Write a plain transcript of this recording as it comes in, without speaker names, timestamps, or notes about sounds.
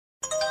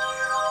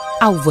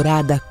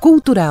Alvorada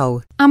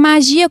Cultural. A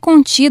magia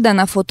contida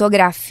na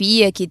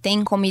fotografia, que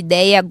tem como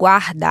ideia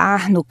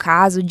guardar no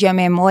caso de a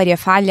memória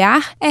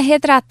falhar, é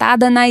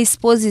retratada na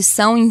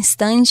exposição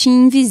Instante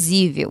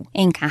Invisível,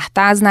 em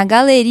cartaz na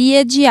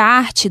Galeria de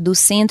Arte do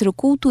Centro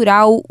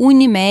Cultural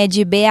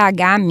Unimed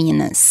BH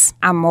Minas.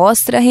 A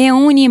mostra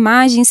reúne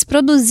imagens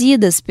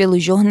produzidas pelo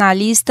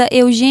jornalista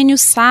Eugênio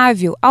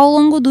Sávio ao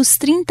longo dos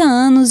 30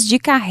 anos de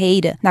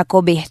carreira, na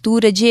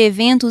cobertura de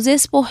eventos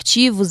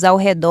esportivos ao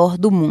redor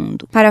do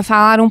mundo. Para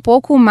falar um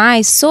pouco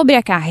mais sobre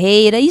a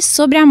carreira e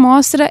sobre a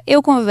mostra,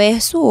 eu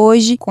converso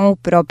hoje com o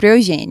próprio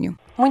Eugênio.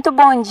 Muito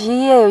bom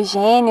dia,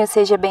 Eugênio.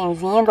 Seja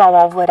bem-vindo ao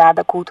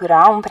Alvorada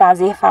Cultural. Um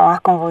prazer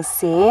falar com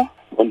você.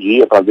 Bom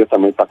dia, prazer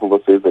também estar com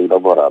vocês aí da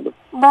Alvorada.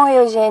 Bom,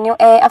 Eugênio,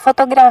 a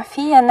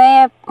fotografia,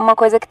 né, uma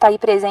coisa que está aí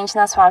presente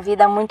na sua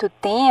vida há muito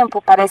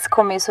tempo, parece que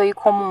começou aí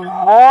como um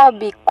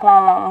hobby, com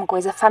uma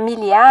coisa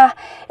familiar.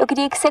 Eu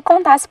queria que você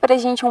contasse pra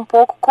gente um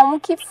pouco como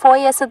que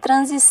foi essa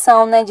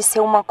transição, né, de ser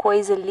uma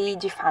coisa ali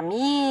de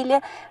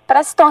família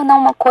para se tornar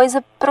uma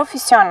coisa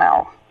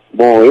profissional.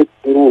 Bom,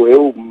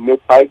 meu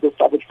pai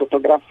gostava de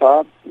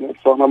fotografar, né,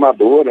 de forma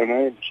amadora,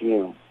 né,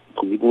 tinha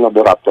comigo um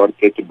laboratório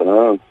preto e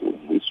branco,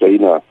 isso aí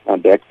na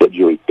década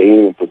de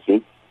 80,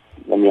 assim,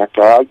 na minha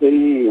casa,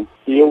 aí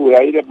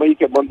ele meio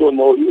que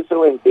abandonou isso,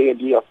 eu herdei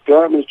ali as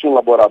câmeras, tinha um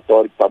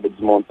laboratório que estava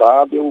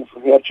desmontado, eu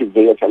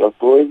reativei aquela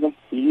coisa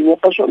e me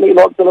apaixonei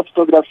logo pela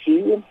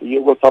fotografia, e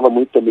eu gostava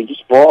muito também de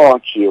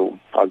esporte, eu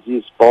fazia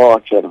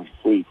esporte,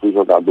 fui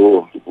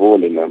jogador de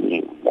vôlei na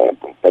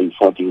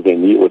infância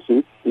juvenil,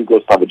 assim, e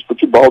gostava de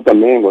futebol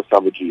também,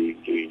 gostava de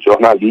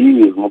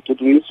jornalismo,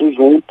 tudo isso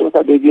junto, eu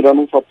acabei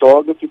virando um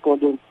fotógrafo, e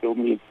quando eu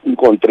me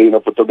encontrei na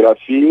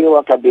fotografia, eu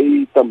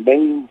acabei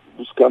também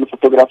buscando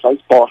fotografar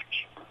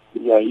esporte.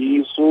 E aí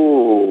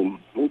isso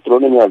entrou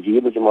na minha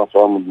vida de uma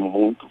forma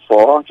muito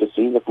forte,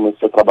 assim, já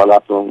comecei a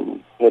trabalhar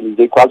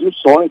realizei quase um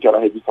sonho, que era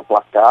a revista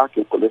Placar,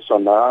 que eu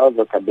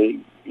colecionava, acabei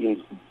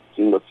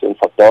indo a ser um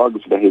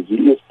fotógrafo da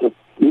revista.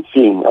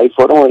 Enfim,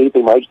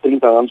 tem mais de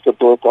 30 anos que eu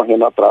estou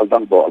correndo atrás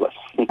das bolas.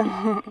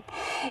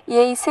 E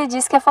aí você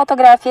diz que a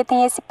fotografia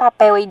tem esse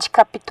papel aí de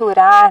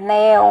capturar,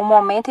 né, o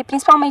momento, e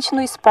principalmente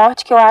no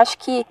esporte, que eu acho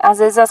que às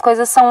vezes as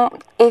coisas são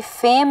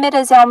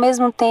efêmeras e ao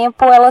mesmo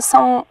tempo elas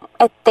são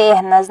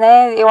eternas,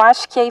 né? Eu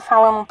acho que aí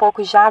falando um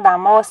pouco já da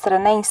mostra,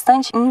 né,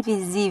 Instante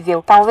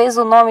Invisível, talvez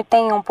o nome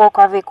tenha um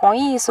pouco a ver com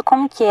isso.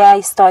 Como que é a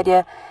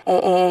história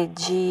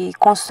de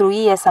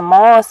construir essa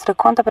mostra?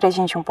 Conta pra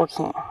gente um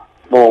pouquinho.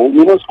 Bom, o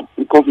Minas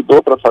me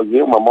convidou para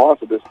fazer uma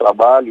mostra desse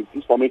trabalho,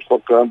 principalmente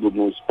focando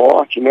no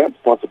esporte, né?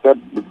 Por conta até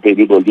do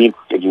período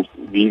olímpico que a gente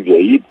vive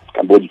aí,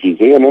 acabou de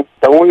viver, né?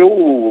 Então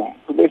eu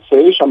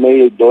comecei,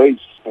 chamei dois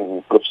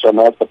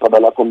profissionais para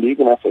trabalhar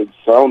comigo nessa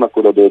edição, na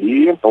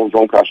curadoria, então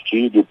João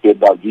Castilho e o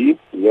Pedro Davi,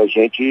 e a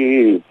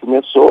gente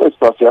começou, esse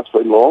processo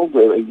foi longo,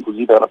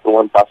 inclusive era para o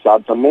ano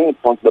passado também,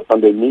 por conta da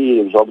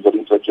pandemia, os Jogos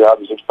Olímpicos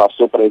adiados, a gente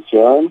passou para esse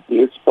ano, e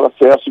esse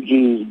processo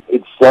de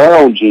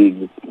edição,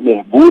 de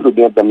mergulho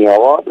dentro da minha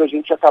obra, a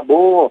gente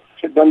acabou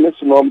chegando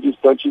nesse nome de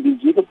Instante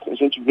Invisível, a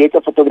gente vê que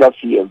a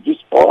fotografia de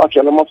esporte,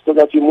 ela é uma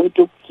fotografia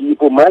muito que,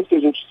 por mais que a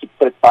gente se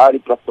prepare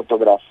para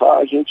fotografar,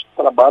 a gente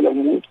trabalha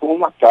muito com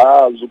um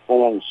acaso,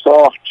 com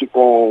sorte,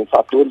 com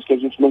fatores que a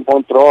gente não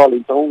controla.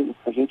 Então,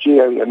 a gente,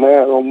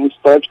 né, é um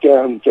instante que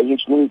a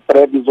gente não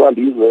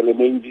pré-visualiza, ele é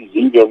meio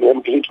invisível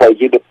mesmo, que a gente vai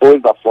ver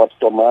depois da foto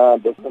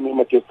tomada. Também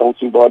uma questão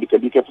simbólica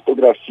ali, que a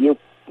fotografia,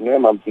 né,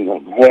 na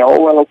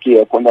real, ela o que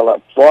é? Quando ela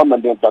forma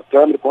dentro da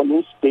câmera, quando um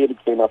espelho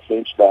que tem na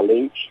frente da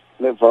lente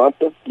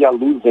levanta e a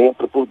luz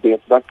entra por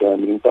dentro da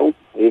câmera. Então,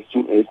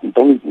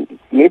 então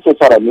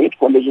necessariamente,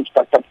 quando a gente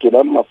está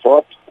capturando uma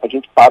foto, a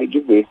gente para de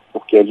ver,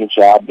 porque a gente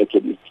abre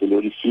aquele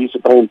orifício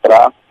para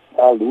entrar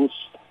a luz,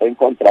 para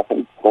encontrar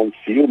com o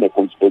filme,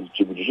 com o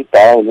dispositivo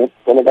digital, né?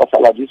 Então é legal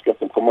falar disso, que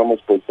como é uma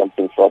exposição que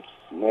tem fotos,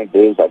 né,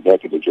 desde a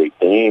década de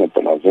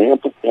 80,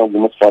 90, tem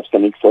algumas fotos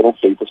também que foram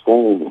feitas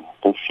com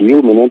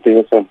filme, né? Tem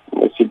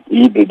esse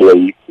híbrido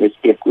aí, nesse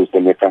percurso da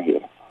minha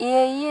carreira. E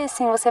aí,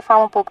 assim, você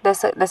fala um pouco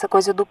dessa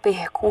coisa do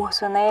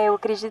percurso, né? Eu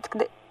acredito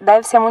que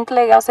deve ser muito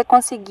legal você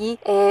conseguir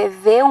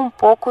ver um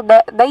pouco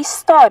da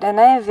história,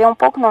 né? Ver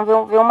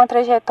uma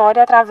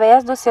trajetória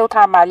através do seu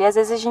trabalho. E às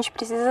vezes a gente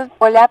precisa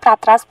olhar para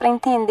trás para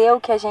entender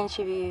o que a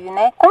gente vive,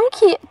 né? Como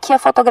que a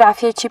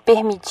fotografia te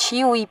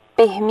permitiu e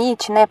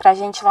permite, né, pra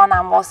gente lá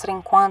na mostra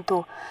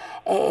enquanto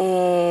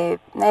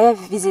né,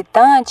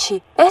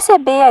 visitante,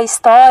 perceber a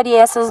história e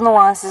essas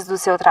nuances do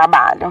seu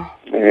trabalho?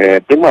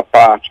 Tem uma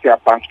parte que é a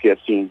parte que,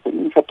 assim,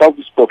 um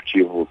fotógrafo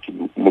esportivo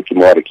que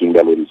mora aqui em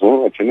Belo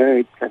Horizonte,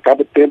 né,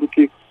 acaba tendo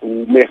que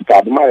o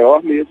mercado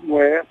maior mesmo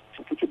é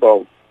o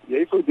futebol. E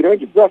aí foi um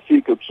grande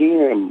desafio, que eu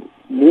tinha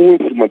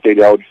muito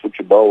material de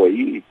futebol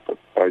aí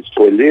para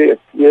escolher,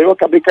 e aí eu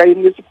acabei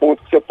caindo nesse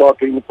ponto que você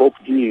toca aí, um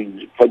pouco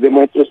de fazer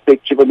uma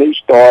retrospectiva meio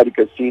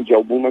histórica, assim, de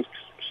algumas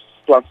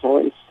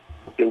situações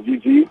que eu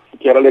vivi,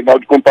 que era legal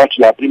de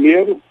compartilhar.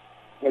 Primeiro,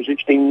 a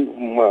gente tem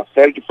uma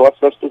série de fotos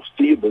das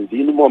torcidas,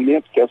 e no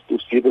momento que as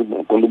torcidas,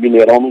 quando o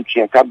Mineirão não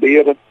tinha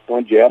cadeira,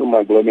 onde era uma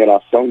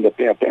aglomeração, ainda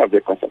tem até a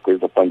ver com essa coisa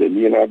da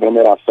pandemia, né? A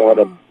aglomeração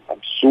era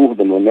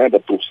absurda, né, da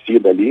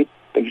torcida ali.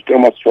 A gente tem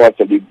umas fotos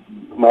ali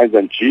mais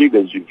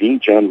antigas, de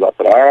 20 anos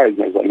atrás,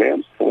 mais ou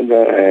menos,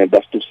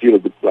 das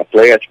torcidas do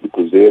Atlético, do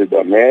Cruzeiro e do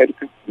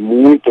América,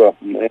 muito,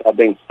 né,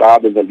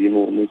 adensadas ali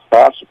no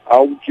espaço,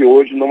 algo que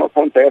hoje não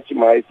acontece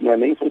mais, não é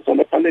nem em função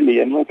da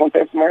pandemia, não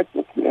acontece mais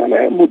porque,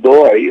 né,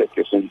 mudou aí a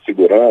questão de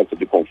segurança,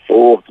 de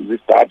conforto, os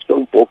estádios estão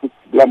um pouco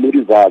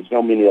glamourizados, né,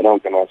 o Mineirão,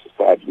 que é nosso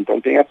estádio.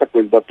 Então tem essa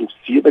coisa da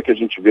torcida que a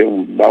gente vê,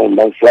 dá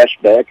um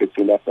flashback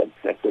assim,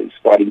 nessa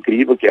história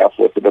incrível que é a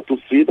força da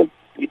torcida.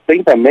 E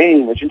tem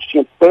também, a gente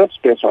tinha tantos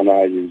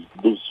personagens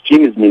dos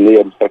times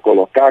mineiros para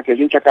colocar que a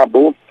gente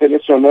acabou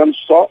selecionando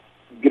só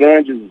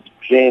grandes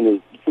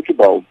gênios de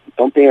futebol.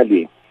 Então tem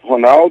ali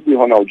Ronaldo e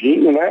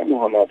Ronaldinho, né? O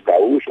Ronaldo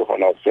Gaúcho, o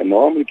Ronaldo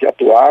Fenômeno, que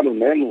atuaram,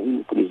 né,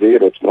 no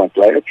Cruzeiro, outros no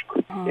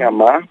Atlético. Tem a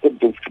Marta,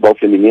 do futebol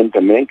feminino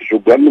também, que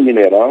jogando no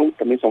Mineirão,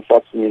 também são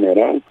fotos do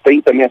Mineirão.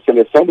 Tem também a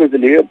seleção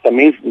brasileira,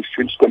 também o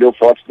filho escolheu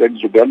fotos deles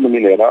jogando no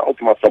Mineirão.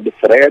 Tem uma foto do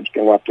Fred, que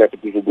é um atleta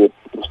que jogou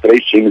os 3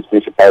 times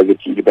principais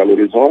aqui de Belo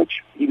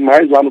Horizonte. E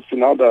mais lá no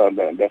final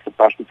dessa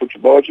parte do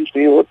futebol, a gente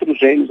tem outros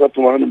gênios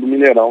atuando no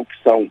Mineirão,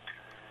 que são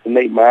o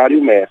Neymar e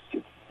o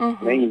Messi.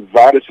 Né, em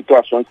várias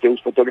situações temos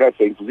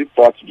fotografia, inclusive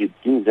fotos de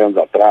 15 anos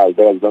atrás,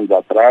 10 anos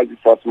atrás e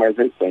fotos mais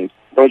recentes.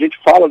 Então a gente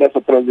fala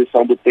dessa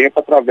transição do tempo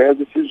através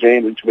desses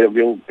gêneros. A gente vai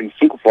ver, tem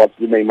 5 fotos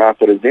do Neymar,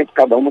 por exemplo,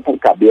 cada uma com um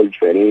cabelo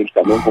diferente,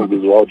 cada uma com um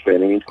visual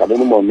diferente, cada um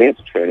num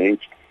momento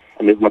diferente.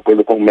 A mesma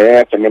coisa com o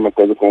Messi, a mesma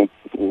coisa com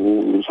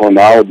os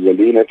Ronaldos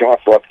ali, né? Tem uma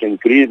foto que é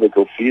incrível, que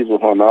eu fiz, o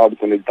Ronaldo,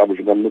 quando ele estava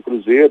jogando no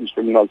Cruzeiro, isso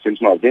foi em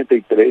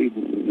 1993,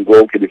 um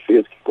gol que ele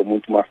fez, que ficou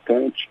muito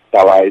marcante.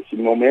 Está lá esse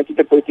momento, e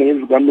depois tem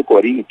ele jogando no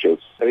Corinthians,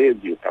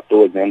 13,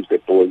 14 anos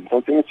depois.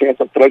 Então tem assim,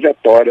 essa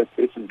trajetória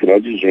desses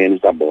grandes gênios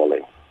da bola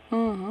aí.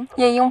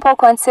 E aí um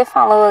pouco antes você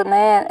falou,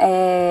 né,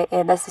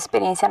 dessa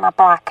experiência na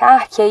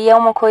Placar, que aí é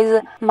uma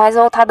coisa mais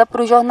voltada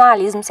para o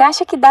jornalismo. Você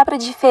acha que dá para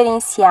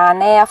diferenciar,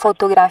 né, a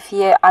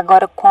fotografia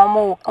agora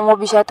como um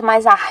objeto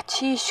mais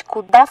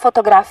artístico da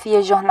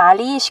fotografia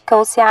jornalística,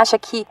 ou você acha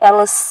que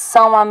elas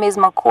são a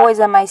mesma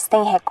coisa, mas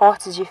têm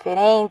recortes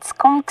diferentes?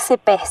 Como que você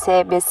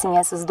percebe, assim,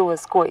 essas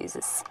duas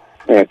coisas?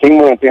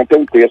 Tem até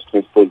um texto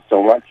na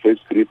exposição lá que foi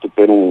escrito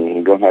por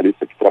um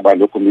jornalista que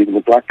trabalhou comigo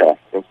no Placar,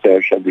 que é o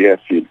Sérgio Xavier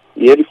Filho.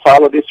 E ele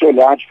fala desse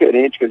olhar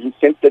diferente que a gente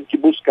sempre teve que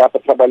buscar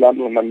para trabalhar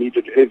na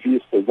mídia de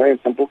revistas, né?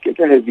 Então, por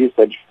que a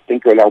revista tem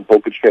que olhar um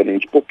pouco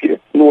diferente? Porque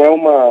não é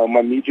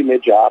uma mídia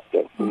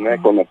imediata, né?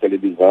 Como a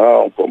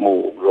televisão, como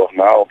o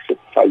jornal que você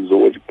faz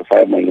hoje, que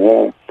faz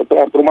amanhã.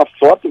 Então, para uma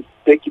foto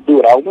ter que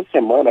durar uma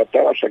semana até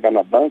ela chegar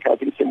na banca, ela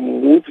tem que ser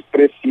muito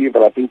expressiva,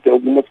 ela tem que ter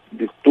algumas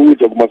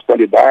virtudes, algumas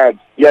qualidades.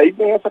 E aí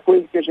vem essa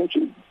coisa que a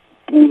gente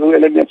usa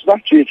elementos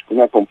artísticos,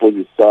 né? A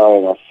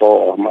composição, a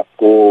forma, a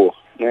cor,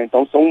 né?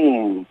 Então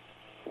são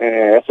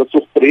essas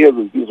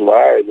surpresas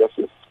visuais,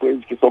 essas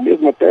coisas que são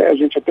mesmo até, a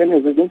gente até às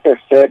vezes não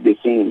percebe,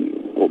 assim,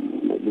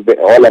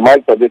 olha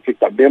mais para ver o que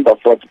está dentro da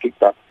foto, o que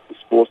está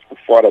exposto por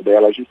fora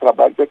dela. A gente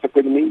trabalha com essa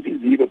coisa meio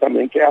invisível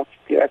também, que é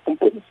a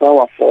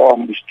composição, a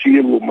forma, o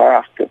estilo,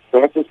 marca.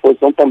 Então essa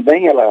exposição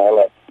também,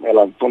 ela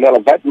quando ela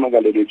vai para uma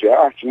galeria de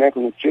arte, né,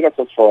 quando tira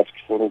essas fotos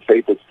que foram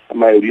feitas, a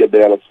maioria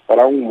delas,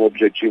 para um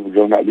objetivo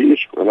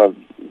jornalístico, ela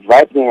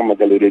vai para uma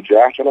galeria de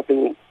arte, ela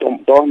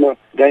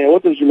ganha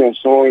outras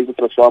dimensões,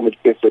 outras formas de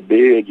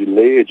perceber, de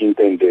ler, de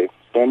entender.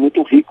 Então é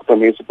muito rico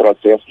também esse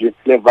processo de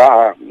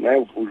levar,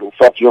 né, o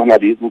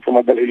fotojornalismo para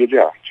uma galeria de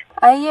arte.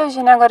 Aí,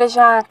 Eugênia, agora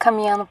já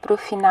caminhando para o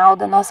final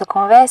da nossa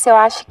conversa, eu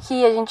acho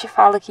que a gente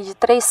fala aqui de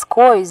 3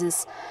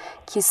 coisas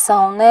que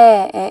são,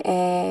 né,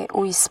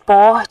 o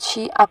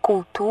esporte, a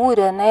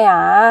cultura, né, a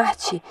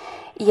arte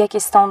e a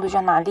questão do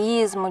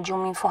jornalismo, de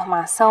uma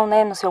informação,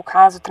 né, no seu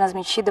caso,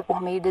 transmitida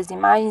por meio das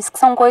imagens, que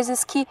são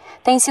coisas que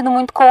têm sido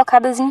muito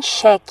colocadas em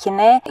xeque,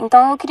 né?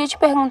 Então eu queria te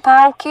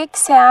perguntar o que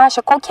você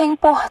acha, qual que é a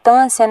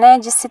importância, né,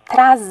 de se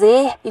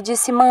trazer e de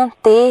se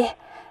manter,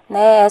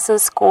 né,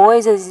 essas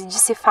coisas e de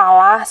se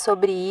falar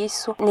sobre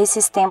isso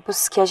nesses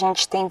tempos que a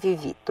gente tem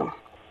vivido.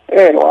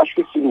 Eu acho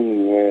que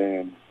assim,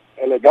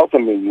 é legal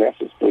também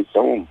nessa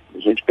exposição a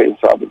gente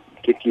pensar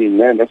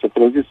né, nessa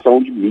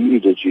transição de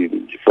mídia,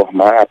 de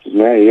formatos,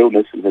 né? Eu,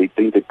 nesses aí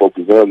 30 e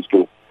poucos anos que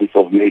eu me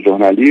formei em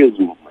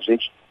jornalismo, a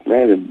gente,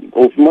 né,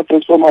 houve uma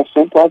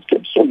transformação quase que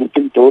absoluta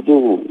em todo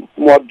o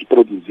modo de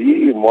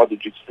produzir, o modo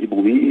de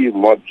distribuir, o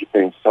modo de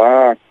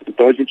pensar.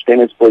 Então a gente tem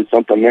na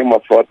exposição também uma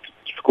foto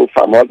que ficou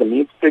famosa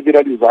minha por ter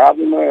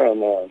viralizado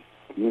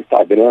no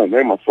Instagram,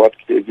 né? Uma foto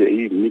que teve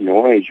aí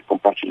milhões de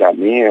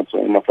compartilhamentos,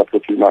 uma foto que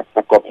eu fiz na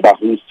Copa da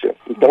Rússia.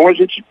 Então a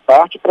gente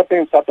parte para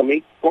pensar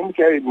também como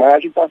que a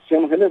imagem está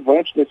sendo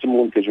relevante nesse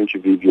mundo que a gente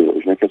vive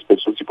hoje, né? Que as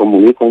pessoas se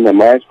comunicam ainda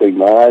mais com a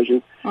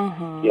imagem,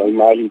 Uhum. E a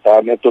imagem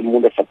tá, né, todo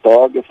mundo é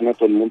fotógrafo, né,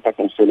 todo mundo está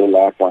com o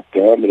celular, com a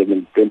câmera,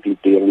 o tempo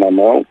inteiro na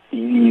mão,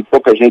 e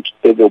pouca gente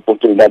teve a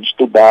oportunidade de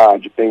estudar,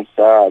 de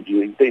pensar,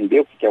 de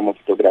entender o que é uma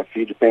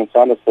fotografia, de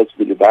pensar nas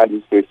possibilidades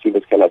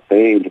expressivas que ela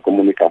tem, de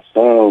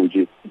comunicação,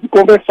 de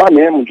conversar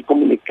mesmo, de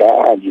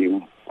comunicar, de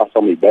passar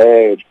uma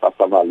ideia, de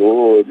passar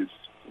valores.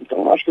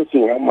 Então, acho que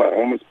assim, é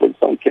uma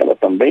exposição que ela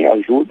também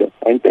ajuda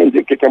a entender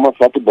o que é uma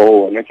foto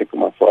boa, né, o que é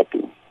uma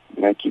foto,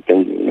 né, que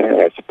tem,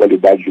 né, essa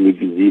qualidade de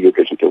invisível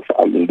que eu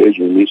falo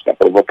desde o início, da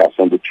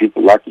provocação do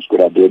título lá que os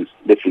curadores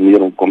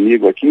definiram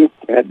comigo aqui,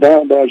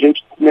 da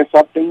gente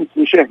começar a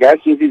enxergar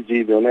esse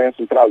invisível, né,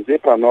 assim, trazer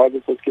para nós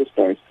essas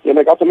questões. E é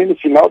legal também no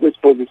final da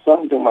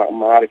exposição, tem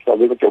uma área que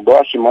talvez é que eu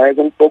goste mais,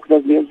 é um pouco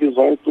das minhas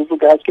visões dos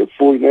lugares que eu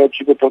fui, né, eu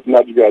tive a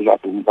oportunidade de viajar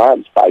por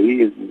vários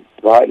países,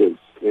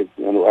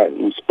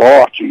 o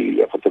esporte e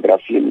a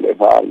fotografia me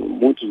levaram em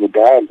muitos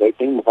lugares, aí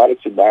tem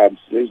várias cidades,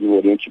 desde o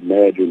Oriente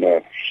Médio,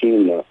 na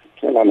China,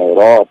 sei lá, na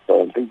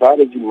Europa, tem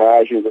várias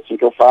imagens assim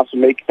que eu faço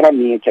meio que para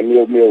mim, que é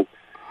meu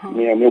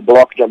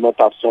bloco de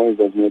anotações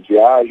das minhas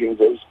viagens,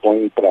 eu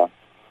exponho para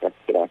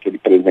aquele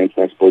presente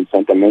na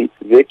exposição também,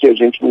 ver que a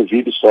gente não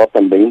vive só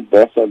também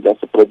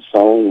dessa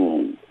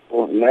produção,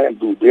 né,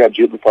 do dia a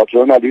dia do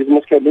fotojornalismo,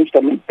 mas que a gente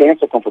também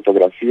pensa com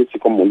fotografia e se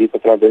comunica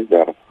através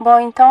dela. Bom,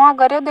 então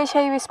agora eu deixo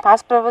aí o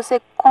espaço para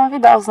você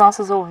convidar os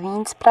nossos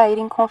ouvintes para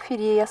irem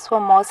conferir a sua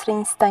mostra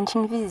Instante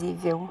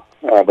Invisível.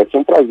 Vai ser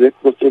um prazer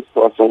que vocês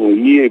possam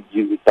ir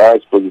visitar a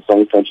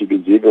exposição Instante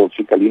Invisível,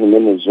 fica ali no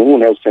 -1,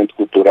 né, o Centro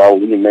Cultural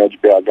Unimed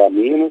BH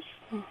Minas,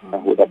 na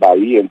Rua da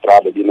Bahia,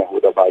 entrada ali na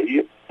Rua da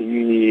Bahia,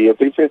 e eu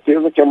tenho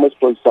certeza que é uma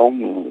exposição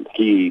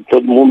que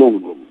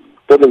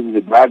todas as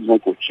idades vão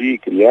curtir,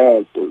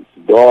 crianças,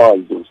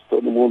 idosos,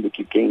 todo mundo,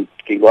 quem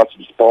gosta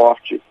de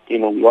esporte, quem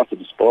não gosta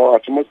de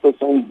esporte. É uma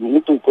exposição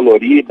muito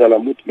colorida, ela é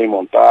muito bem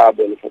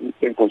montada, ela foi muito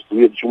bem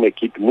construída, tinha uma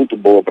equipe muito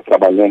boa para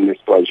trabalhando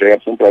nesse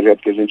projeto. Foi um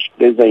projeto que a gente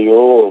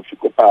desenhou,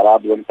 ficou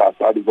parado no ano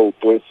passado e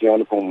voltou esse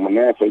ano foi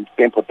um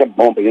tempo até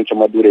bom para a gente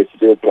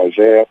amadurecer o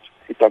projeto,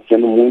 e está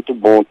sendo muito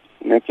bom,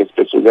 né, que as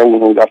pessoas, é um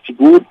lugar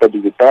seguro para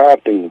visitar,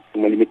 tem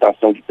uma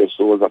limitação de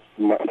pessoas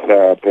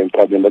para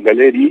entrar dentro da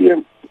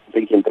galeria,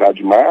 tem que entrar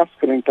de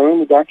máscara, então é um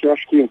lugar que eu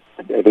acho que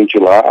é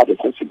ventilado, é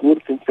seguro,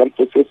 que eu quero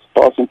que vocês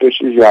possam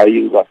prestigiar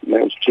aí,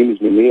 né, os times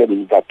mineiros,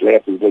 os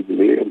atletas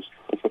brasileiros,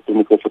 essa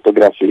turma que eu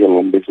fotografei ao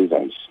longo desses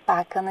anos.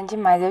 Bacana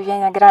demais,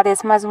 Eugênio.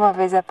 Agradeço mais uma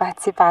vez a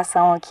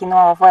participação aqui no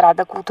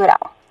Alvorada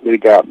Cultural.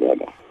 Obrigado,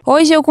 Ana.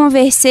 Hoje eu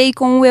conversei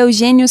com o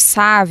Eugênio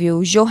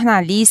Sávio,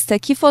 jornalista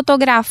que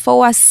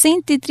fotografou as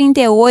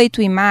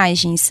 138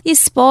 imagens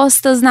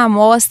expostas na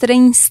mostra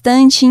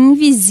Instante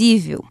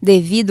Invisível.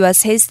 Devido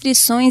às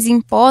restrições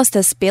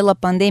impostas pela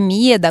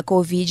pandemia da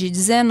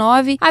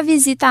Covid-19, a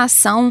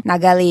visitação na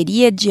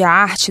Galeria de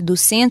Arte do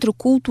Centro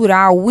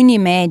Cultural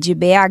Unimed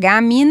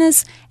BH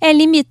Minas é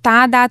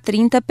limitada a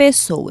 30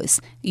 pessoas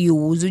e o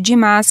uso de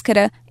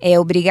máscara é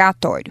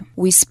obrigatório.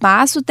 O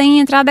espaço tem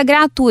entrada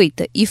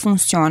gratuita e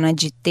funciona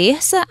de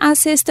terça a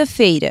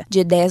sexta-feira,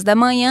 de 10 da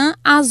manhã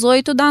às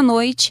 8 da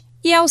noite,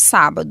 e aos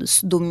sábados,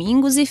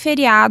 domingos e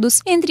feriados,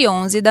 entre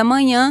 11 da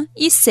manhã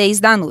e 6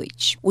 da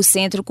noite. O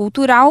Centro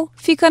Cultural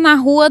fica na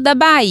Rua da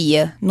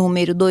Bahia,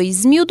 número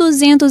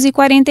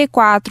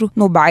 2244,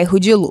 no bairro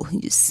de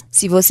Lourdes.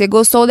 Se você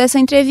gostou dessa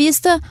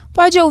entrevista,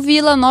 pode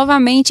ouvi-la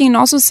novamente em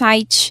nosso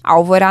site,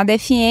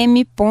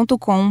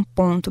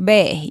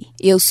 alvoradafm.com.br.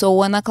 Eu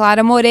sou Ana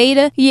Clara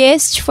Moreira e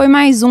este foi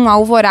mais um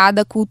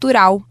Alvorada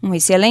Cultural. Um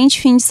excelente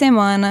fim de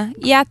semana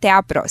e até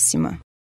a próxima.